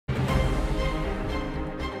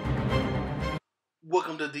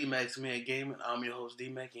Welcome to Dmac's Man Gaming. I'm your host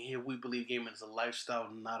Dmac, and here we believe gaming is a lifestyle,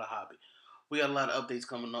 not a hobby. We got a lot of updates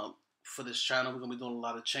coming up for this channel. We're gonna be doing a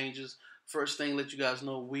lot of changes. First thing, let you guys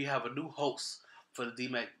know we have a new host for the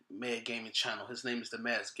Dmac Man Gaming channel. His name is the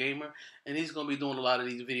Masked Gamer, and he's gonna be doing a lot of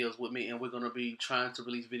these videos with me. And we're gonna be trying to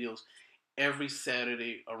release videos every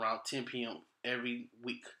Saturday around 10 p.m. every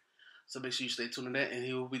week. So make sure you stay tuned to that. And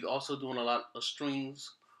he will be also doing a lot of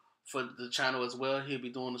streams for the channel as well. He'll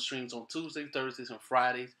be doing the streams on Tuesdays, Thursdays, and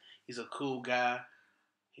Fridays. He's a cool guy.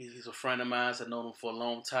 He's a friend of mine. I've known him for a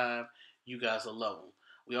long time. You guys will love him.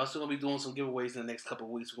 We also going to be doing some giveaways in the next couple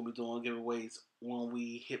of weeks. We're going to be doing giveaways when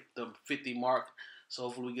we hit the 50 mark. So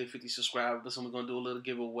hopefully we get 50 subscribers, and we're going to do a little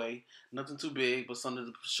giveaway. Nothing too big, but something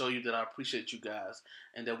to show you that I appreciate you guys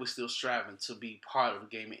and that we're still striving to be part of the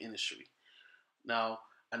gaming industry. Now,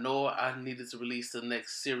 I know I needed to release the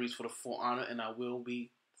next series for the For Honor, and I will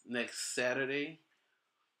be next Saturday.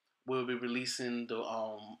 We'll be releasing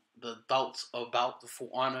the thoughts about the For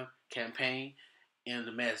Honor campaign, and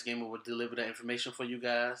the Masked Gamer will deliver that information for you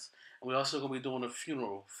guys. And we're also going to be doing a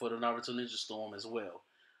funeral for the Naruto Ninja Storm as well.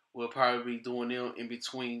 We'll probably be doing them in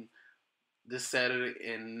between this Saturday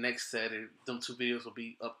and next Saturday. Them two videos will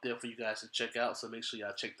be up there for you guys to check out, so make sure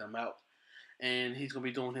y'all check them out. And he's going to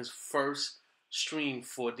be doing his first stream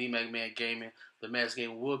for Dmac Man Gaming. The Masked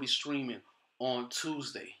Gamer will be streaming on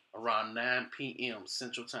Tuesday around 9 p.m.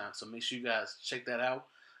 Central Time. So make sure you guys check that out.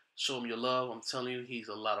 Show him your love. I'm telling you, he's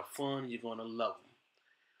a lot of fun. You're going to love him.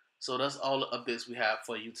 So that's all the updates we have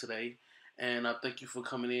for you today. And I thank you for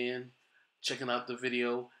coming in, checking out the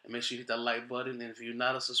video, and make sure you hit that like button. And if you're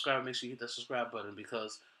not a subscriber, make sure you hit that subscribe button,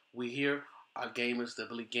 because we here are gamers that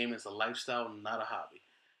believe gaming is a lifestyle, not a hobby.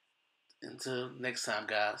 Until next time,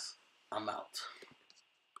 guys, I'm out.